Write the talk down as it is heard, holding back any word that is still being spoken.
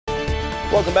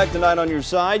Welcome back tonight on Your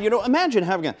Side. You know, imagine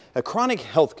having a chronic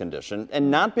health condition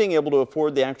and not being able to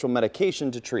afford the actual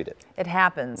medication to treat it. It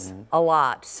happens a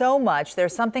lot, so much.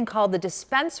 There's something called the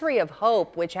Dispensary of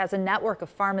Hope, which has a network of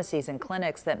pharmacies and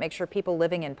clinics that make sure people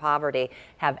living in poverty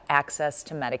have access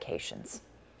to medications.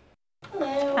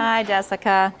 Hello. Hi,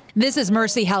 Jessica. This is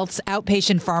Mercy Health's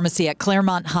outpatient pharmacy at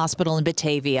Claremont Hospital in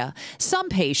Batavia. Some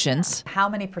patients. How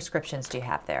many prescriptions do you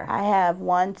have there? I have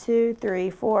 1, 2, 3,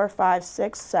 4, 5,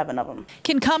 6, 7 of them.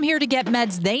 Can come here to get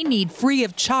meds they need free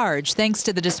of charge thanks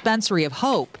to the Dispensary of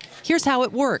Hope. Here's how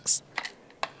it works.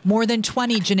 More than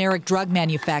 20 generic drug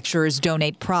manufacturers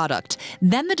donate product.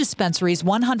 Then the dispensary's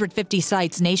 150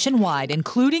 sites nationwide,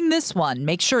 including this one,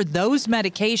 make sure those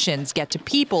medications get to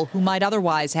people who might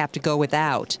otherwise have to go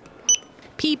without.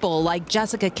 People like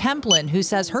Jessica Kemplin, who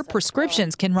says her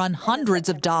prescriptions can run hundreds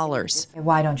of dollars.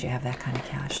 Why don't you have that kind of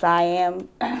cash? I am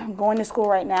going to school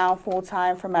right now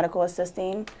full-time for medical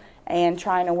assisting and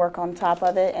trying to work on top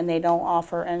of it, and they don't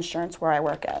offer insurance where I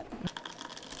work at.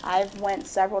 I've went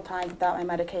several times without my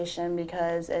medication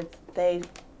because they've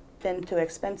been too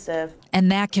expensive.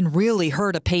 And that can really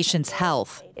hurt a patient's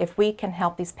health. If we can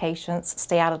help these patients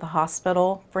stay out of the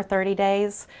hospital for 30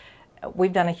 days,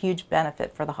 we've done a huge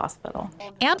benefit for the hospital.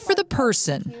 And for the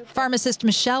person. Pharmacist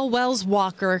Michelle Wells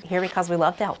Walker Here because we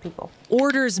love to help people.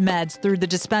 orders meds through the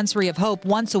Dispensary of Hope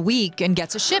once a week and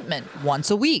gets a shipment once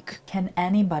a week. Can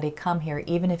anybody come here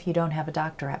even if you don't have a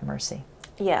doctor at Mercy?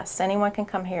 Yes, anyone can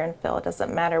come here and fill. It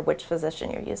doesn't matter which physician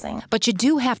you're using. But you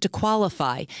do have to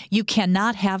qualify. You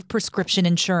cannot have prescription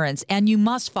insurance, and you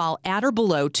must fall at or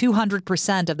below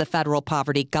 200% of the federal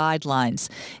poverty guidelines.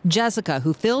 Jessica,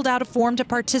 who filled out a form to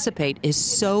participate, is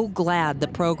so glad the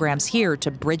program's here to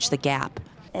bridge the gap.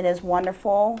 It is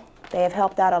wonderful. They have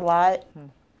helped out a lot.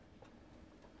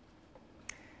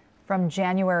 From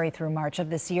January through March of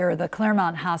this year, the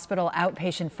Claremont Hospital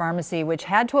outpatient pharmacy, which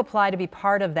had to apply to be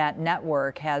part of that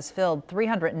network, has filled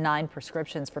 309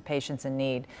 prescriptions for patients in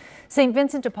need. St.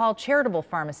 Vincent de Paul Charitable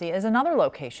Pharmacy is another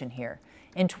location here.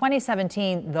 In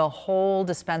 2017, the whole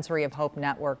Dispensary of Hope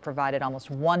network provided almost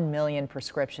 1 million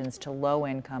prescriptions to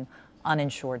low-income,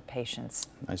 uninsured patients.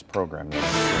 Nice program. All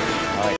right.